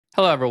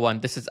Hello everyone,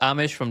 this is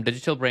Amish from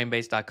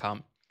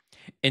digitalbrainbase.com.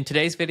 In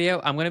today's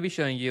video, I'm going to be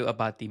showing you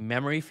about the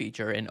memory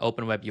feature in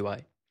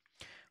OpenWebUI.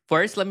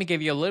 First, let me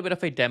give you a little bit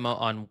of a demo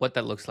on what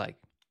that looks like.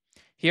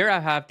 Here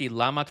I have the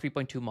Llama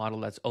 3.2 model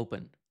that's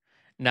open.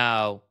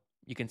 Now,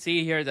 you can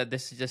see here that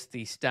this is just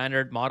the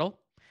standard model,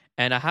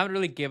 and I haven't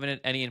really given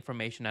it any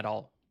information at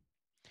all.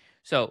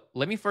 So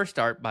let me first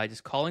start by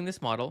just calling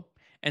this model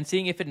and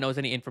seeing if it knows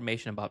any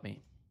information about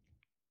me.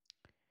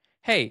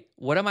 Hey,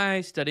 what am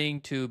I studying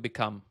to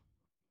become?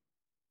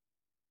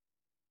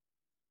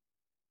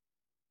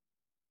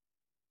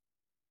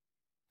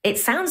 It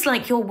sounds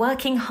like you're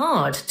working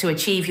hard to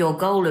achieve your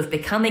goal of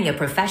becoming a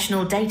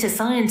professional data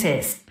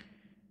scientist.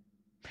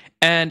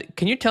 And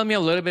can you tell me a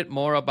little bit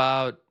more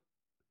about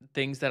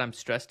things that I'm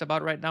stressed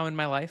about right now in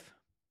my life?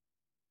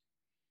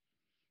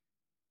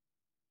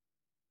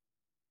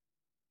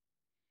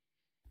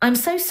 I'm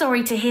so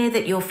sorry to hear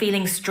that you're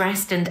feeling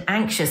stressed and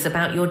anxious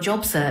about your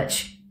job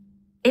search.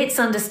 It's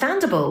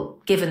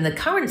understandable, given the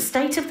current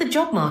state of the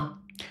job market.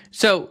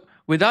 So,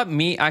 without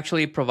me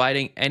actually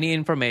providing any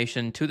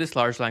information to this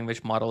large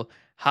language model,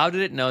 how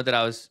did it know that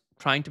I was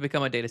trying to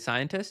become a data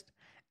scientist?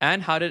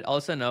 And how did it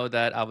also know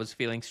that I was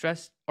feeling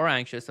stressed or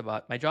anxious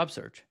about my job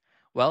search?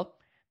 Well,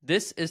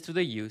 this is through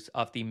the use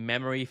of the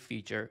memory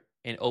feature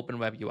in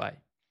OpenWebUI.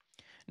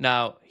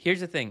 Now,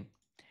 here's the thing.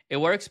 It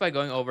works by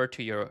going over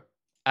to your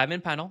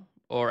admin panel,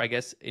 or I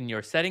guess in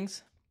your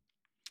settings.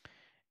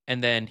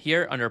 And then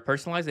here under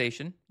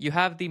personalization, you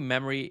have the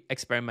memory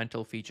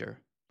experimental feature.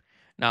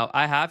 Now,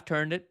 I have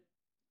turned it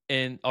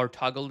in or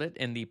toggled it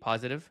in the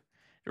positive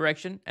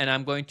direction, and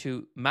I'm going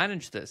to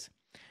manage this.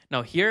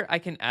 Now here I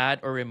can add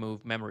or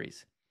remove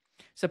memories.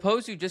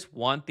 Suppose you just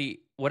want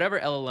the whatever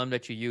LLM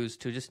that you use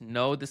to just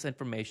know this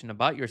information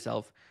about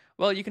yourself.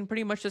 Well, you can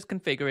pretty much just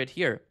configure it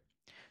here.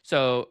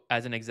 So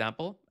as an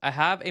example, I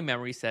have a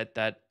memory set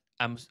that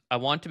I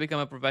want to become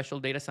a professional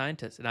data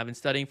scientist, and I've been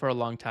studying for a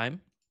long time.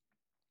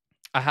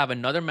 I have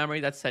another memory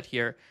that's set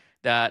here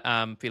that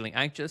I'm feeling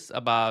anxious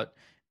about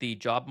the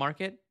job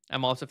market.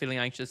 I'm also feeling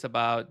anxious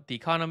about the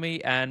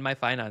economy and my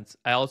finance.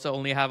 I also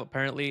only have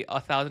apparently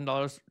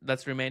 $1,000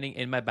 that's remaining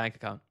in my bank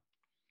account.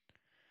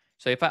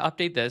 So if I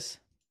update this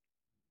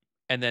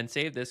and then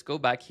save this, go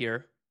back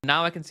here.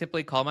 Now I can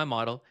simply call my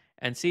model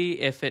and see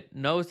if it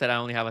knows that I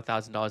only have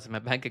 $1,000 in my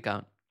bank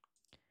account.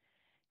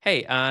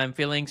 Hey, I'm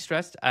feeling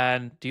stressed,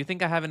 and do you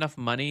think I have enough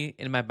money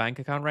in my bank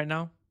account right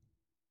now?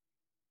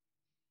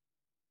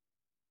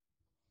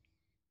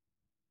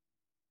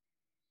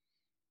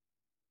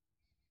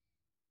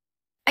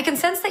 I can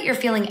sense that you're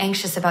feeling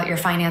anxious about your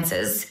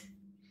finances.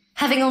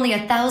 Having only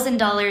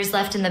 $1,000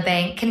 left in the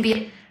bank can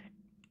be...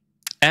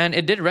 And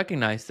it did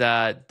recognize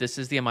that this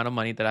is the amount of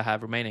money that I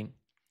have remaining.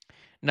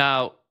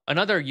 Now,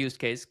 another use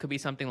case could be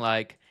something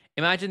like,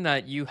 imagine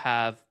that you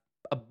have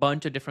a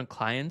bunch of different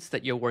clients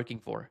that you're working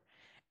for,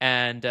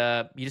 and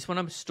you just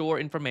want to store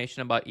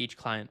information about each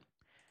client.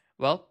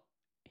 Well,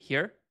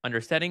 here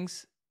under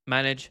settings,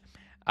 manage,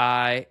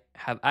 I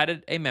have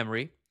added a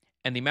memory,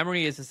 and the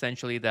memory is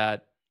essentially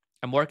that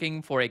I'm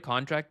working for a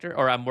contractor,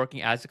 or I'm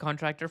working as a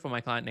contractor for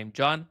my client named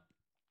John.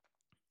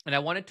 And I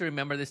wanted to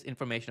remember this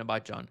information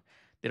about John.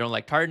 They don't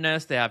like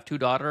tardiness. They have 2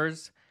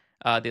 daughters.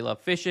 They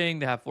love fishing.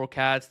 They have 4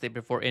 cats. They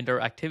prefer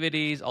indoor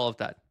activities, all of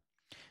that.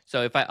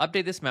 So if I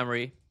update this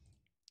memory,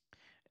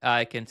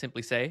 I can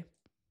simply say,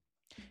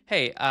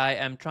 hey, I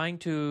am trying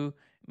to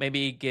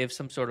maybe give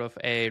some sort of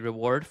a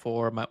reward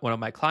for one of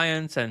my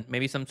clients, and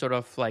maybe some sort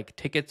of like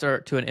tickets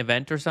or to an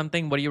event or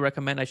something. What do you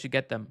recommend I should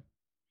get them?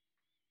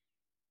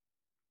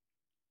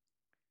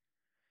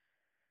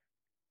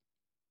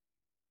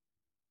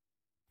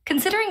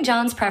 Considering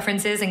John's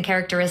preferences and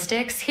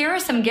characteristics, here are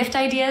some gift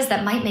ideas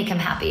that might make him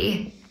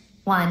happy.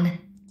 1.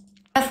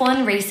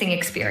 F1 racing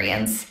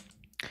experience.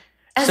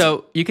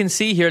 So you can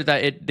see here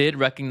that it did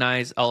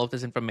recognize all of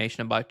this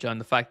information about John.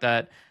 The fact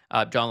that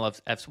John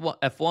loves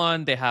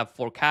F1, they have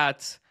 4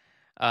 cats,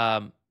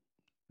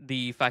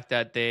 the fact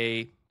that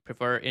they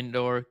prefer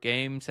indoor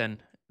games,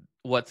 and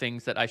what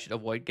things that I should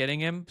avoid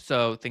getting him.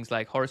 So things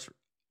like horse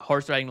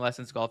riding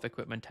lessons, golf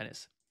equipment,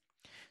 tennis.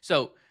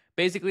 So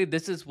basically,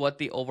 this is what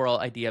the overall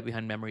idea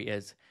behind memory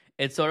is.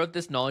 It's sort of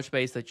this knowledge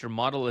base that your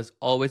model is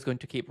always going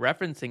to keep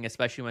referencing,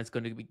 especially when it's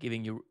going to be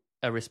giving you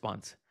a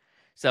response.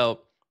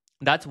 So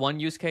that's one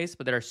use case,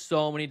 but there are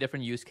so many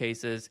different use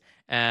cases.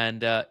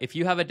 And if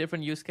you have a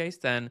different use case,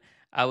 then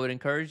I would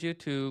encourage you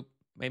to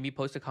maybe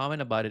post a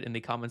comment about it in the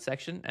comment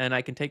section, and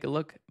I can take a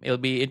look. It'll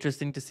be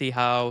interesting to see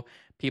how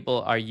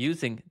people are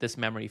using this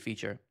memory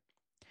feature.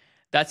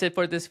 That's it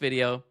for this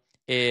video.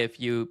 If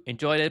you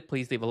enjoyed it,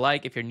 please leave a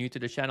like. If you're new to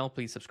the channel,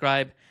 please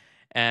subscribe.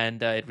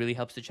 And it really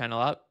helps the channel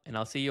out. And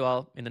I'll see you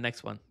all in the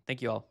next one.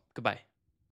 Thank you all. Goodbye.